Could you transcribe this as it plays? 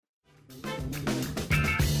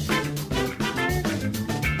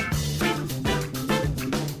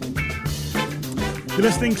You're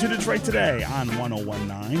listening to Detroit Today on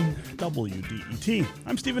 101.9 WDET.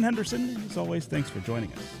 I'm Stephen Henderson, and as always, thanks for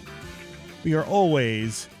joining us. We are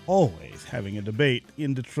always having a debate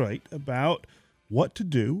in Detroit about what to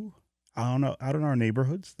do out in our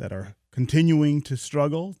neighborhoods that are continuing to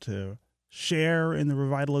struggle to share in the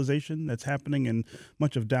revitalization that's happening in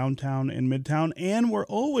much of downtown and midtown. And we're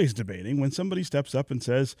always debating when somebody steps up and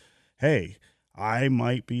says, hey, I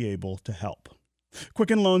might be able to help.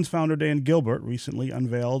 Quicken Loans founder Dan Gilbert recently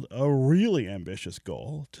unveiled a really ambitious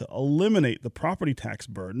goal to eliminate the property tax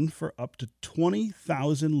burden for up to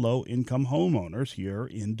 20,000 low-income homeowners here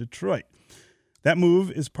in Detroit. That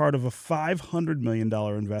move is part of a $500 million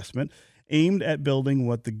investment aimed at building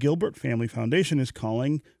what the Gilbert Family Foundation is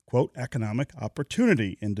calling, quote, economic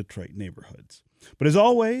opportunity in Detroit neighborhoods. But as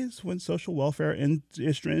always, when social welfare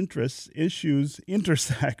interest issues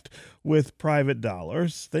intersect with private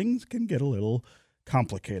dollars, things can get a little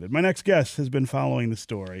complicated. My next guest has been following the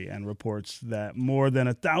story and reports that more than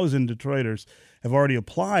 1,000 Detroiters have already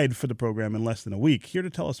applied for the program in less than a week. Here to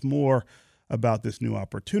tell us more about this new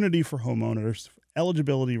opportunity for homeowners,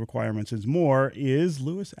 eligibility requirements, and more is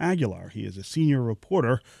Louis Aguilar. He is a senior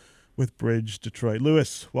reporter with Bridge Detroit.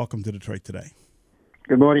 Louis, welcome to Detroit Today.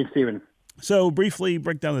 Good morning, Stephen. So briefly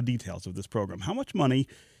break down the details of this program. How much money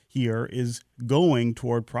here is going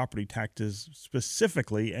toward property taxes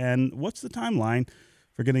specifically, and what's the timeline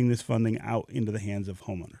for getting this funding out into the hands of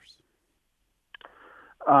homeowners?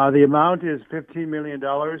 The amount is $15 million.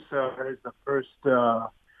 That is the first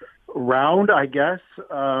round, I guess,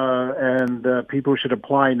 and people should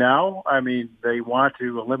apply now. I mean, they want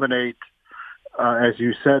to eliminate, as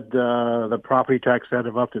you said, the property tax set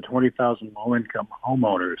of up to 20,000 low-income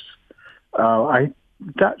homeowners. I'm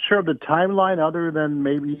not sure of the timeline other than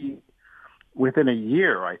maybe within a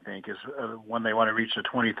year, I think, is when they want to reach the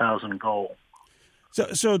 20,000 goal.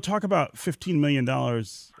 So talk about $15 million,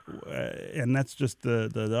 and that's just the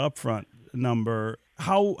upfront number.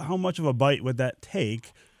 How much of a bite would that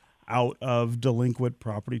take out of delinquent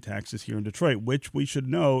property taxes here in Detroit, which we should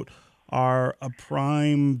note are a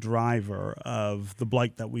prime driver of the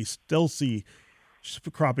blight that we still see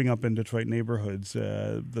cropping up in Detroit neighborhoods?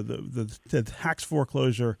 The tax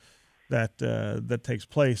foreclosure that takes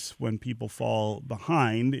place when people fall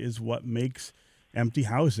behind is what makes empty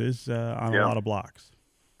houses on a lot of blocks.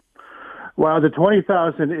 Well, the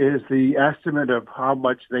 20,000 is the estimate of how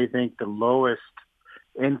much they think the lowest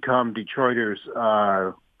income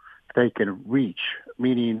Detroiters they can reach,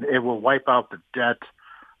 meaning it will wipe out the debt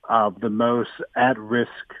of the most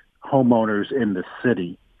at-risk homeowners in the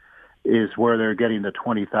city, is where they're getting the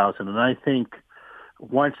 20,000. And I think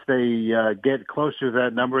once they get closer to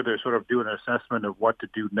that number, they're sort of doing an assessment of what to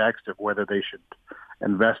do next, of whether they should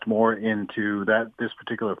invest more into this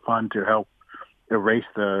particular fund to help erase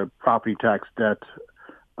the property tax debt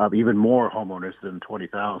of even more homeowners than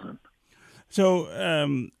 20,000. So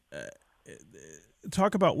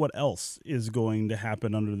talk about what else is going to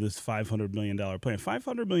happen under this $500 million plan.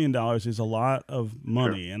 $500 million is a lot of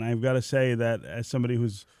money. Sure. And I've got to say that as somebody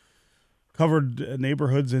who's covered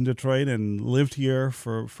neighborhoods in Detroit and lived here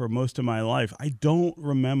for most of my life, I don't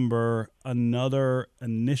remember another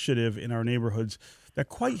initiative in our neighborhoods that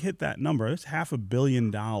quite hit that number. It's $500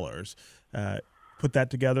 million. Put that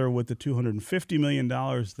together with the $250 million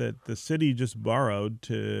that the city just borrowed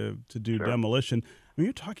to do demolition. I mean,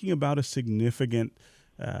 you're talking about a significant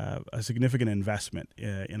investment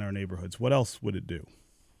in our neighborhoods. What else would it do?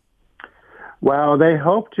 Well, they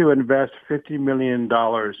hope to invest $50 million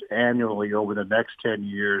annually over the next 10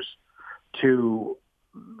 years to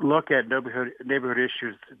look at neighborhood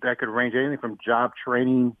issues that could range anything from job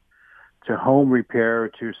training to home repair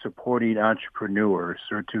to supporting entrepreneurs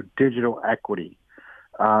or to digital equity.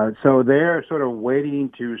 So they're sort of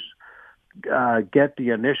waiting to get the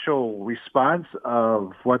initial response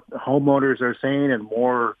of what homeowners are saying and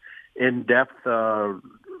more in-depth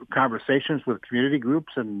conversations with community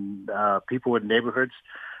groups and people in neighborhoods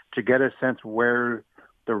to get a sense where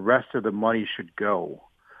the rest of the money should go.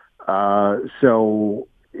 So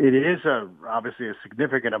it is obviously a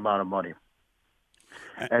significant amount of money.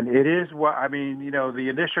 And it is the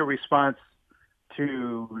initial response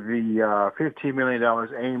to the $15 million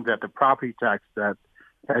aimed at the property tax that,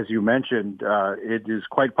 as you mentioned, it is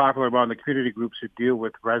quite popular among the community groups who deal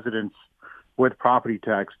with residents with property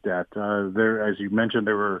tax debt. There, as you mentioned,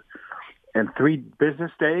 there were, in 3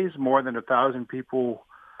 business days, more than 1,000 people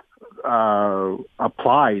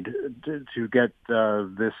applied to get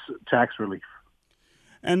this tax relief.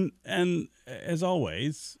 And as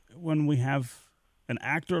always, when we have an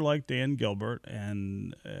actor like Dan Gilbert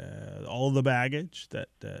and all of the baggage that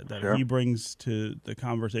Sure. he brings to the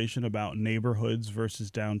conversation about neighborhoods versus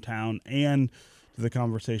downtown, and the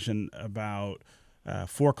conversation about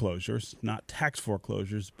foreclosures, not tax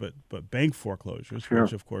foreclosures, but bank foreclosures, Sure.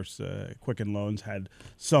 which of course Quicken Loans had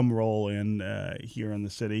some role in here in the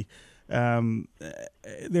city.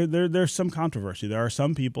 There's some controversy. There are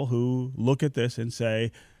some people who look at this and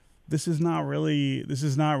say, this is not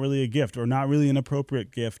really a gift, or not really an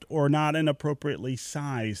appropriate gift, or not an appropriately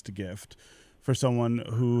sized gift for someone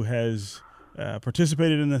who has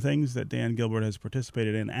participated in the things that Dan Gilbert has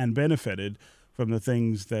participated in and benefited from the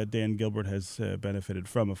things that Dan Gilbert has benefited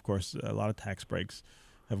from. Of course, a lot of tax breaks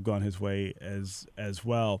have gone his way as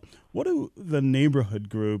well. What do the neighborhood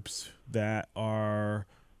groups that are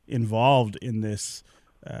involved in this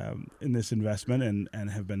investment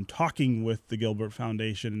and have been talking with the Gilbert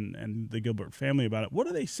Foundation and the Gilbert family about it, what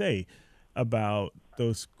do they say about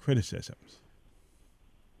those criticisms?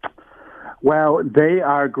 Well, they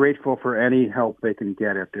are grateful for any help they can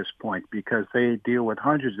get at this point, because they deal with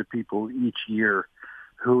hundreds of people each year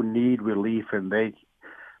who need relief, and they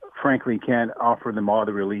frankly can't offer them all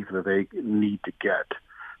the relief that they need to get.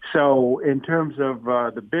 So in terms of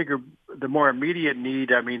the more immediate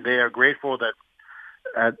need, I mean, they are grateful that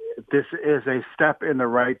this is a step in the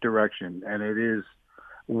right direction, and it is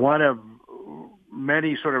one of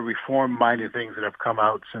many sort of reform-minded things that have come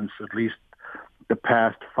out since at least the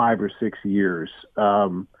past 5 or 6 years. I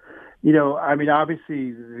mean,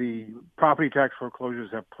 obviously the property tax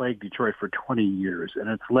foreclosures have plagued Detroit for 20 years, and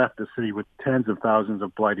it's left the city with tens of thousands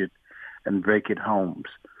of blighted and vacant homes.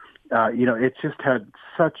 It's just had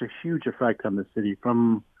such a huge effect on the city.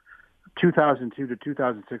 From 2002 to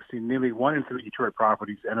 2016, nearly 1 in 3 Detroit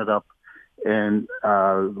properties ended up in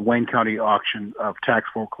the Wayne County auction of tax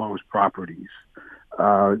foreclosed properties.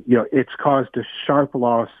 It's caused a sharp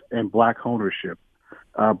loss in black home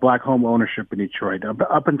ownership in Detroit.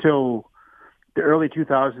 Up until the early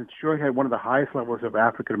 2000s, Detroit had one of the highest levels of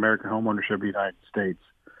African American home ownership in the United States.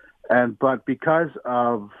 But because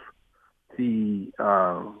of the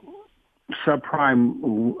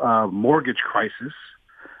subprime mortgage crisis,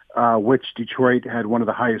 which Detroit had one of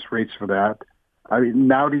the highest rates for that, I mean,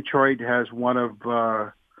 now Detroit has one of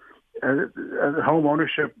home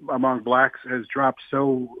ownership among blacks has dropped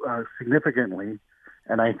so significantly.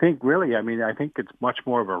 And I think it's much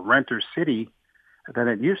more of a renter city than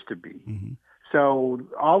it used to be. Mm-hmm. So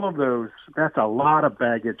all of those, that's a lot of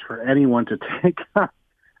baggage for anyone to take on.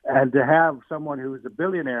 And to have someone who's a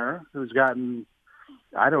billionaire who's gotten,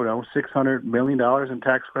 I don't know, $600 million in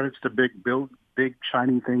tax credits to build big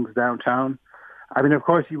shiny things downtown. I mean, of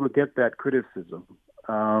course, you would get that criticism.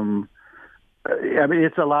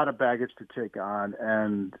 It's a lot of baggage to take on,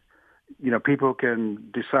 and people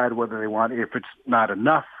can decide whether they want, if it's not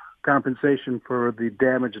enough compensation for the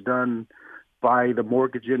damage done by the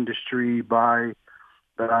mortgage industry, by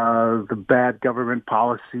the bad government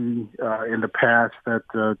policy in the past that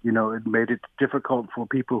it made it difficult for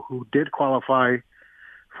people who did qualify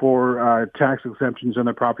for tax exemptions on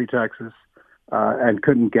their property taxes and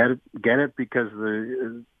couldn't get it because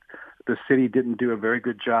the city didn't do a very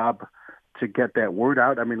good job to get that word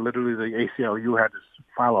out. I mean, literally, the ACLU had to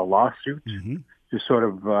file a lawsuit mm-hmm. to sort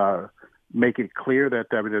of make it clear that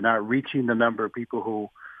they're not reaching the number of people who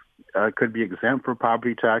could be exempt for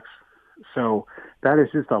property tax. So that is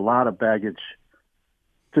just a lot of baggage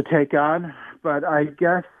to take on. But I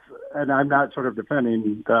guess, and I'm not sort of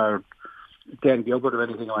defending Dan Gilbert or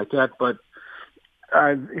anything like that, but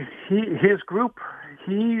his group,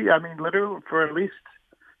 literally for at least,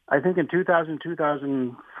 I think in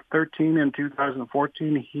 2013 and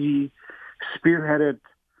 2014, he spearheaded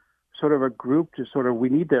sort of a group to we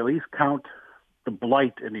need to at least count the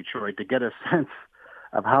blight in Detroit to get a sense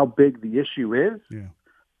of how big the issue is. Yeah.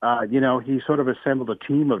 He sort of assembled a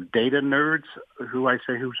team of data nerds who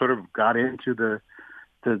sort of got into the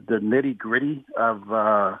nitty gritty of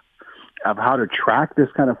how to track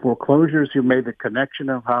this kind of foreclosures, who made the connection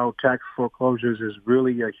of how tax foreclosures is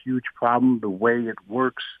really a huge problem, the way it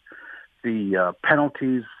works, the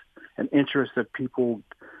penalties and interest that people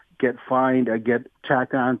get fined or get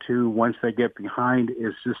tacked onto once they get behind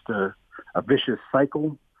is just a vicious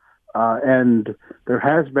cycle. And there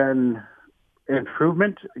has been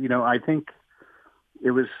improvement. I think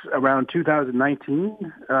it was around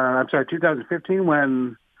 2015,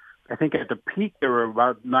 when I think at the peak there were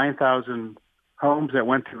about 9,000 homes that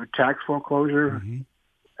went through tax foreclosure. Mm-hmm.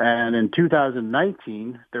 And in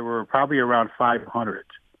 2019, there were probably around 500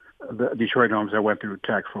 Detroit homes that went through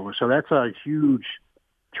tax foreclosure. So that's a huge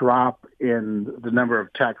drop in the number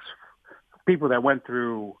of tax people that went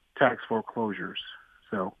through tax foreclosures.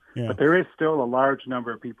 So, Yeah. but there is still a large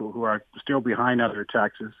number of people who are still behind on their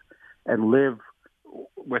taxes and live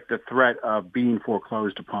with the threat of being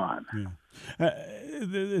foreclosed upon. Yeah.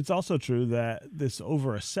 It's also true that this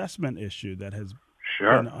overassessment issue that has been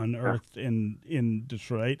Sure. Yeah. unearthed in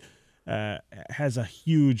Detroit has a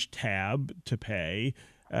huge tab to pay,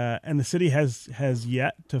 and the city has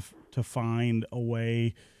yet to find a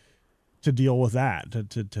way to deal with that,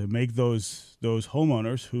 to make those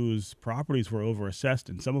homeowners whose properties were overassessed,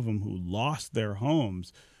 and some of them who lost their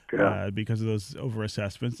homes Yeah. because of those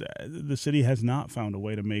overassessments. The city has not found a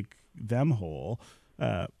way to make them whole.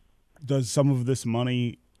 Does some of this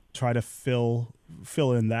money try to fill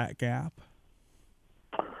in that gap?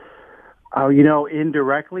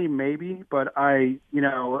 Indirectly maybe, but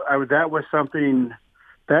that was something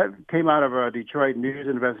that came out of a Detroit News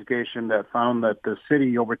investigation that found that the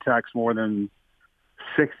city overtaxed more than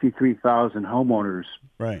 63,000 homeowners,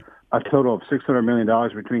 Right. a total of $600 million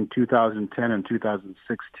between 2010 and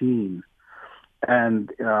 2016. And,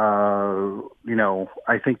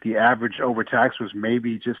 I think the average overtax was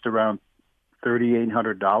maybe just around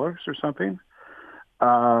 $3,800 or something.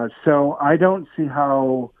 So I don't see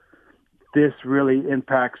how this really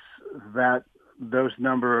impacts those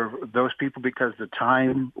people, because the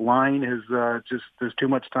timeline is there's too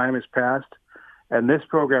much time has passed. And this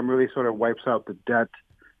program really sort of wipes out the debt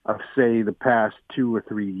of, say, the past 2 or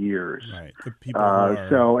 3 years. Right. The people who are...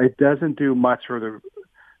 So it doesn't do much for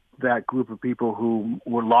that group of people who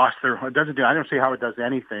were lost their home. I don't see how it does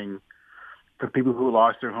anything for people who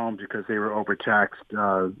lost their homes because they were overtaxed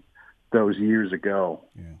those years ago.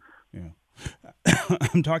 Yeah.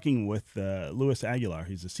 I'm talking with Louis Aguilar.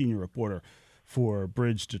 He's a senior reporter for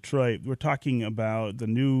Bridge Detroit. We're talking about the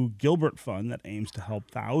new Gilbert Fund that aims to help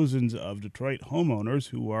thousands of Detroit homeowners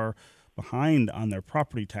who are behind on their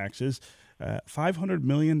property taxes. $500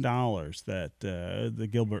 million that the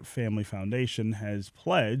Gilbert Family Foundation has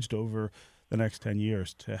pledged over the next 10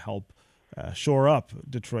 years to help shore up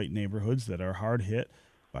Detroit neighborhoods that are hard hit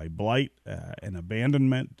by blight and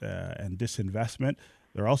abandonment and disinvestment.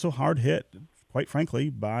 They're also hard hit, quite frankly,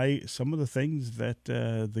 by some of the things that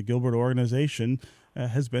the Gilbert organization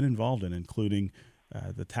has been involved in, including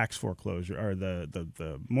the tax foreclosure or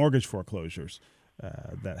the mortgage foreclosures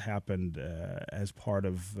that happened as part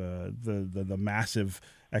of the massive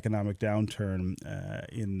economic downturn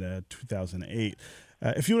in 2008.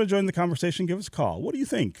 If you want to join the conversation, give us a call. What do you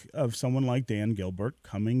think of someone like Dan Gilbert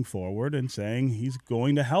coming forward and saying he's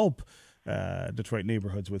going to help Detroit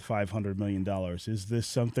neighborhoods with $500 million? Is this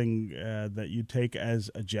something that you take as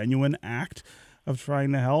a genuine act of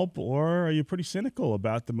trying to help, or are you pretty cynical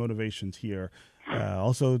about the motivations here?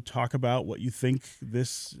 Also talk about what you think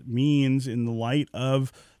this means in the light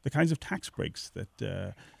of the kinds of tax breaks that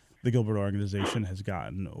the Gilbert organization has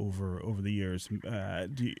gotten over the years.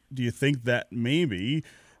 Do you think that maybe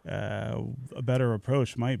a better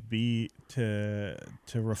approach might be to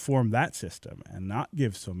reform that system and not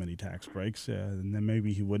give so many tax breaks, and then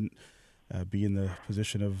maybe he wouldn't be in the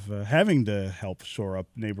position of having to help shore up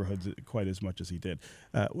neighborhoods quite as much as he did.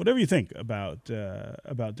 Whatever you think about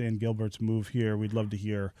Dan Gilbert's move here, we'd love to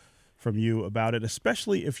hear from you about it,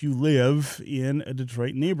 especially if you live in a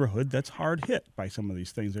Detroit neighborhood that's hard hit by some of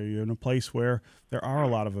these things. Are you in a place where there are a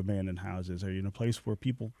lot of abandoned houses? Are you in a place where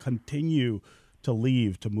people continue to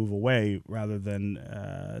leave, to move away rather than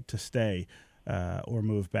to stay or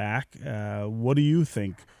move back? What do you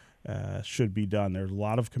think should be done? There's a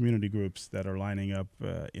lot of community groups that are lining up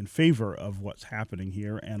in favor of what's happening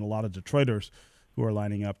here, and a lot of Detroiters who are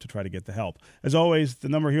lining up to try to get the help. As always, the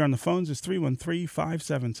number here on the phones is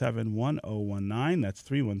 313-577-1019. That's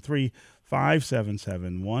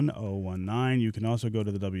 313-577-1019. You can also go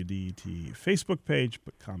to the WDET Facebook page,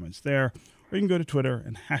 put comments there, or you can go to Twitter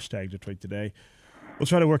and hashtag Detroit Today. We'll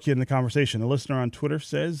try to work you in the conversation. A listener on Twitter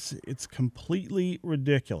says it's completely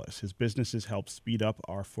ridiculous. His business has helped speed up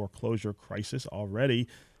our foreclosure crisis, already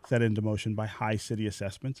set into motion by high city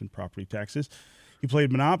assessments and property taxes. He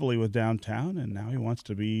played Monopoly with downtown, and now he wants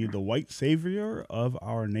to be the white savior of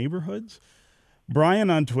our neighborhoods.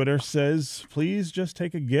 Brian on Twitter says, please just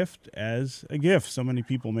take a gift as a gift. So many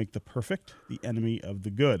people make the perfect the enemy of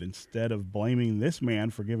the good. Instead of blaming this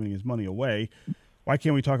man for giving his money away, why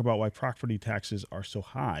can't we talk about why property taxes are so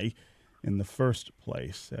high in the first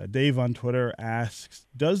place? Dave on Twitter asks,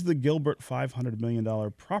 does the Gilbert $500 million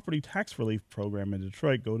property tax relief program in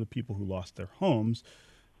Detroit go to people who lost their homes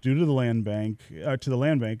due to the land bank,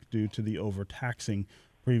 due to the overtaxing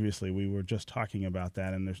previously? We were just talking about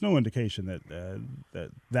that, and there's no indication that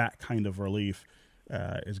that kind of relief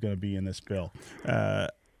is going to be in this bill.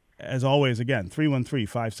 as always, again,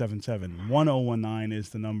 313-577-1019 is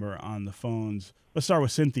the number on the phones. Let's start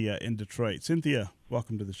with Cynthia in Detroit. Cynthia,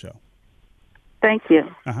 welcome to the show. Thank you.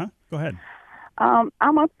 Go ahead.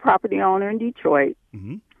 I'm a property owner in Detroit,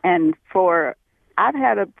 and I've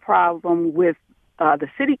had a problem with the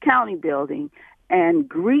city-county building and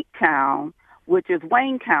Greektown, which is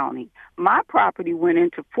Wayne County. My property went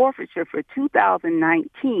into forfeiture for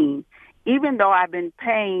 2019, even though I've been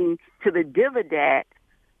paying to the dividend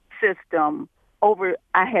system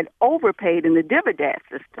I had overpaid in the dividend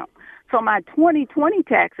system. So my 2020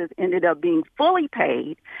 taxes ended up being fully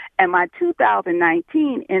paid, and my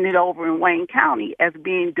 2019 ended over in Wayne County as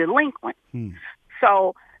being delinquent.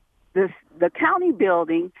 So the county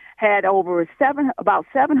building had over about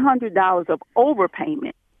 $700 of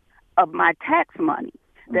overpayment of my tax money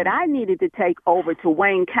that I needed to take over to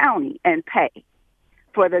Wayne County and pay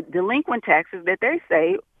for the delinquent taxes that they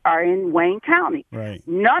say are in Wayne County. Right.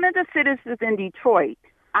 None of the citizens in Detroit,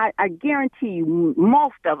 I guarantee you,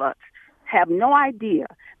 most of us have no idea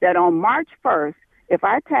that on March 1st, if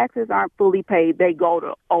our taxes aren't fully paid, they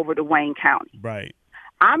go over to Wayne County. Right.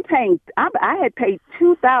 I had paid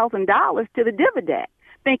 $2,000 to the dividend,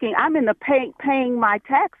 thinking I'm in the paying my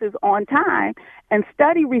taxes on time and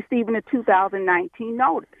study receiving a 2019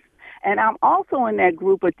 notice. And I'm also in that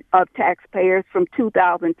group of taxpayers from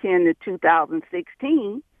 2010 to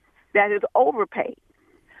 2016 that is overpaid.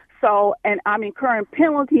 So, and I'm incurring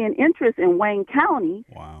penalty and interest in Wayne County.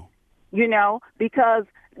 Wow. Because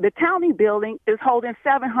the county building is holding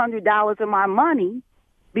 $700 of my money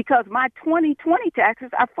because my 2020 taxes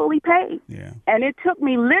are fully paid. Yeah. And it took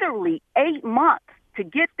me literally 8 months to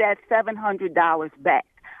get that $700 back.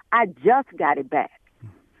 I just got it back.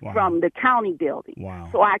 Wow. From the county building. Wow.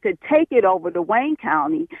 So I could take it over to Wayne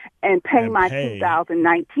County and pay my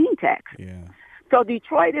 2019 taxes. Yeah. So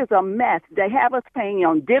Detroit is a mess. They have us paying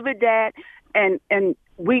on dividend, and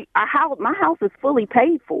my house is fully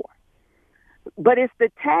paid for. But it's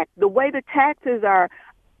the way the taxes are,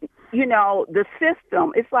 the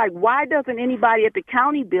system. It's like, why doesn't anybody at the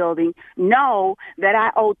county building know that I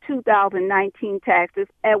owe 2019 taxes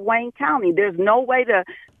at Wayne County? There's no way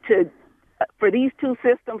for these two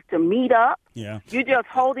systems to meet up. Yeah. You're just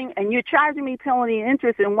holding, and you're charging me penalty and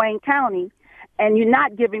interest in Wayne County, and you're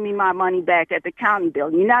not giving me my money back at the county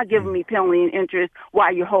building. You're not giving me penalty and interest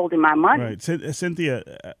while you're holding my money. Right. Cynthia,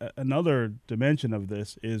 another dimension of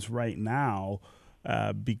this is right now,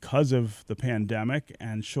 because of the pandemic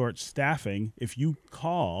and short staffing, if you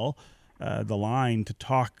call the line to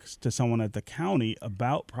talk to someone at the county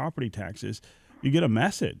about property taxes, you get a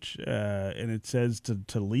message, and it says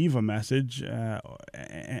to leave a message,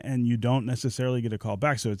 and you don't necessarily get a call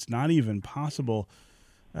back. So it's not even possible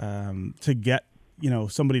to get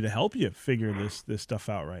somebody to help you figure this stuff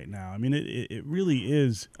out right now. I mean, it really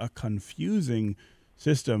is a confusing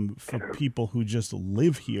system for people who just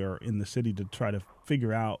live here in the city to try to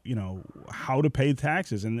figure out how to pay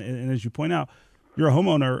taxes. And as you point out, you're a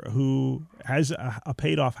homeowner who has a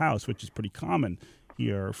paid off house, which is pretty common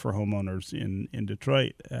here for homeowners in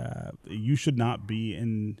Detroit. You should not be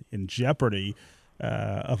in jeopardy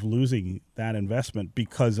of losing that investment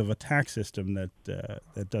because of a tax system that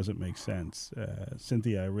doesn't make sense.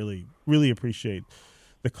 Cynthia, I really, really appreciate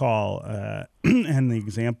the call and the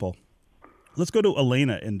example. Let's go to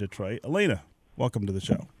Elena in Detroit. Elena, welcome to the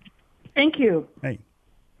show. Thank you. Hey.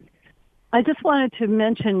 I just wanted to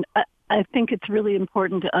mention, I think it's really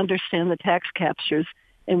important to understand the tax captures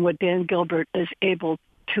and what Dan Gilbert is able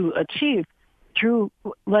to achieve through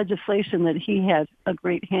legislation that he has a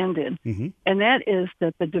great hand in. Mm-hmm. And that is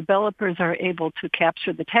that the developers are able to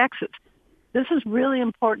capture the taxes. This is really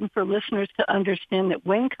important for listeners to understand that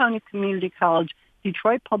Wayne County Community College,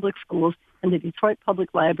 Detroit Public Schools, and the Detroit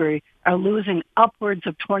Public Library are losing upwards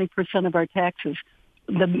of 20% of our taxes,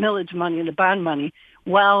 the millage money and the bond money,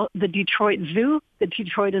 while the Detroit Zoo, the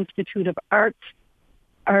Detroit Institute of Arts,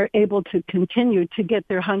 are able to continue to get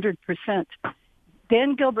their 100%.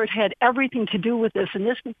 Dan Gilbert had everything to do with this, and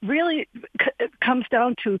this really comes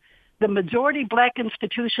down to the majority black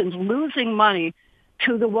institutions losing money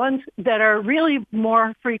to the ones that are really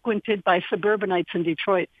more frequented by suburbanites in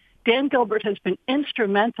Detroit. Dan Gilbert has been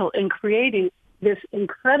instrumental in creating this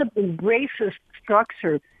incredibly racist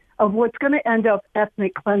structure of what's going to end up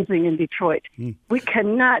ethnic cleansing in Detroit. We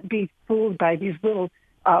cannot be fooled by these little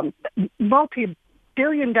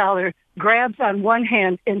multi-billion-dollar grabs on one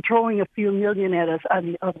hand and throwing a few million at us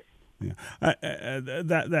on the other. Yeah.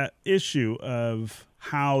 That issue of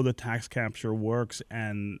how the tax capture works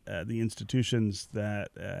and the institutions that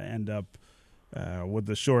end up with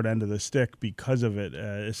the short end of the stick because of it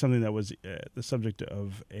is something that was the subject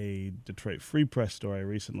of a Detroit Free Press story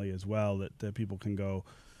recently as well that people can go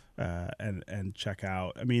and check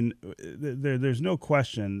out. I mean, there's no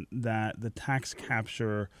question that the tax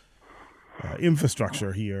capture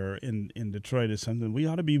infrastructure here in Detroit is something we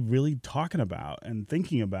ought to be really talking about and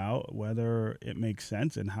thinking about whether it makes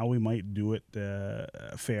sense and how we might do it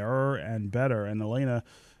fairer and better. And Elena,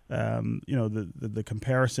 the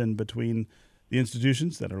comparison between the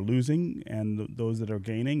institutions that are losing and those that are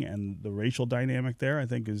gaining and the racial dynamic there, I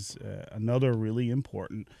think, is another really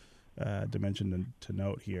important dimension to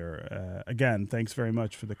note here. Again, thanks very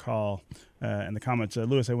much for the call and the comments.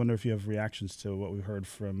 Louis, I wonder if you have reactions to what we heard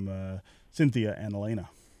from Cynthia and Elena.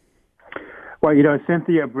 Well,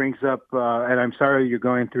 Cynthia brings up, and I'm sorry you're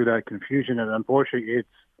going through that confusion, and unfortunately it's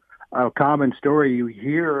a common story you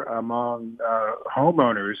hear among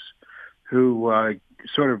homeowners who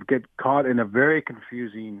sort of get caught in a very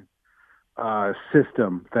confusing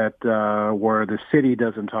system that where the city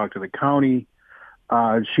doesn't talk to the county.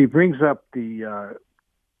 She brings up the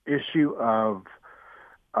issue of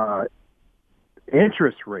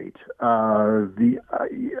interest rate.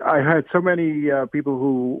 I had so many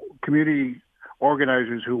community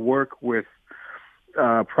organizers who work with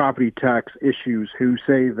property tax issues who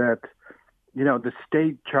say that, the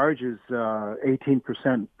state charges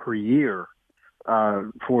 18% per year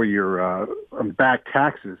for your back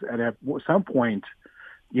taxes. And at some point,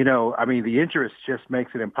 the interest just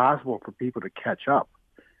makes it impossible for people to catch up.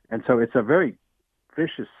 And so it's a very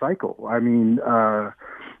vicious cycle. I mean,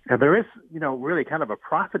 there is, really kind of a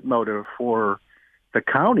profit motive for the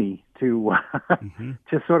county to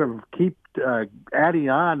just sort of keep adding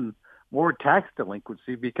on more tax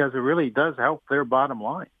delinquency because it really does help their bottom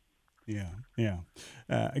line. Yeah.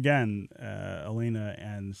 Again, Elena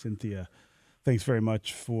and Cynthia, thanks very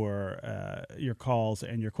much for your calls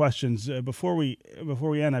and your questions. Before we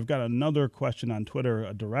end, I've got another question on Twitter,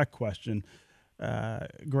 a direct question.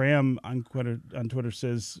 Graham on Twitter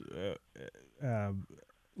says,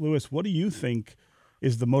 Louis, what do you think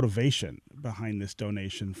is the motivation behind this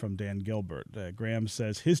donation from Dan Gilbert? Graham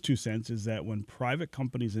says his 2 cents is that when private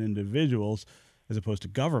companies and individuals, as opposed to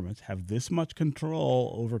governments, have this much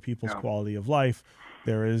control over people's quality of life,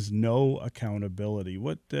 there is no accountability.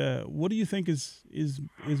 What do you think is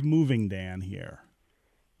moving Dan here?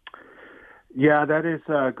 Yeah, that is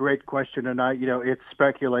a great question, and it's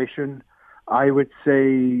speculation. I would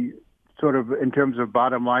say, sort of in terms of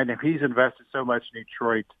bottom line, if he's invested so much in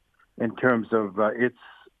Detroit, in terms of it's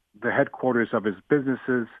the headquarters of his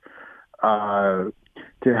businesses, to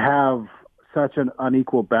have such an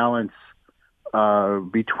unequal balance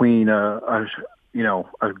between a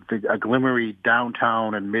glimmery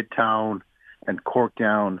downtown and midtown and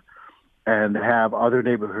Corktown, and have other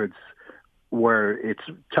neighborhoods where it's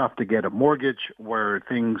tough to get a mortgage, where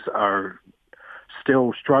things are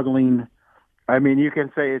still struggling. I mean, you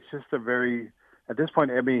can say it's just at this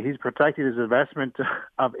point, he's protecting his investment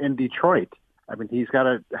in Detroit. I mean, he's got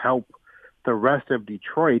to help the rest of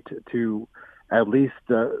Detroit to at least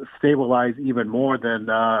stabilize even more than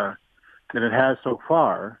it has so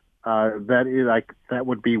far. That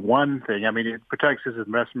would be one thing. I mean, it protects his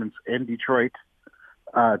investments in Detroit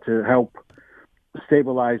to help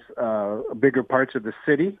stabilize bigger parts of the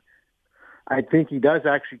city. I think he does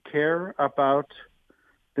actually care about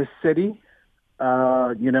the city.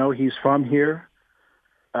 He's from here.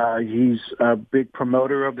 He's a big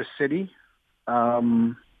promoter of the city.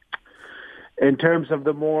 In terms of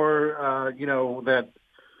the more,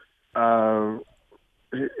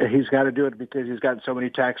 he's got to do it because he's got so many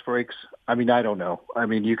tax breaks. I mean, I don't know. I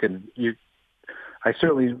mean, I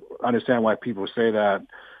certainly understand why people say that,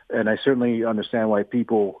 and I certainly understand why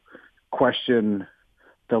people question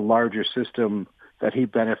the larger system that he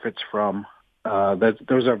benefits from.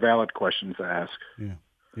 Those are valid questions to ask.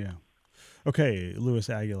 Yeah. Okay, Louis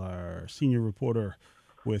Aguilar, senior reporter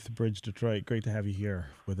with Bridge Detroit. Great to have you here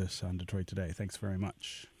with us on Detroit Today. Thanks very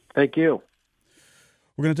much. Thank you.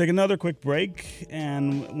 We're going to take another quick break,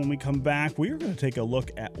 and when we come back, we are going to take a look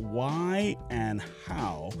at why and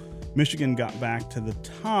how Michigan got back to the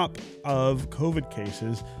top of COVID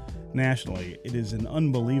cases nationally. It is an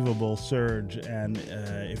unbelievable surge, and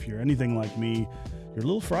if you're anything like me, you're a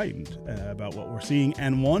little frightened about what we're seeing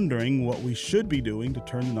and wondering what we should be doing to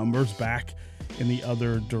turn the numbers back in the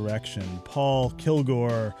other direction. Paul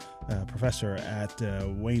Kilgore, professor at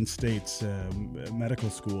Wayne State's medical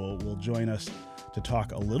school, will join us to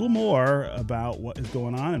talk a little more about what is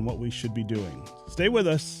going on and what we should be doing. Stay with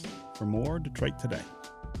us for more Detroit Today.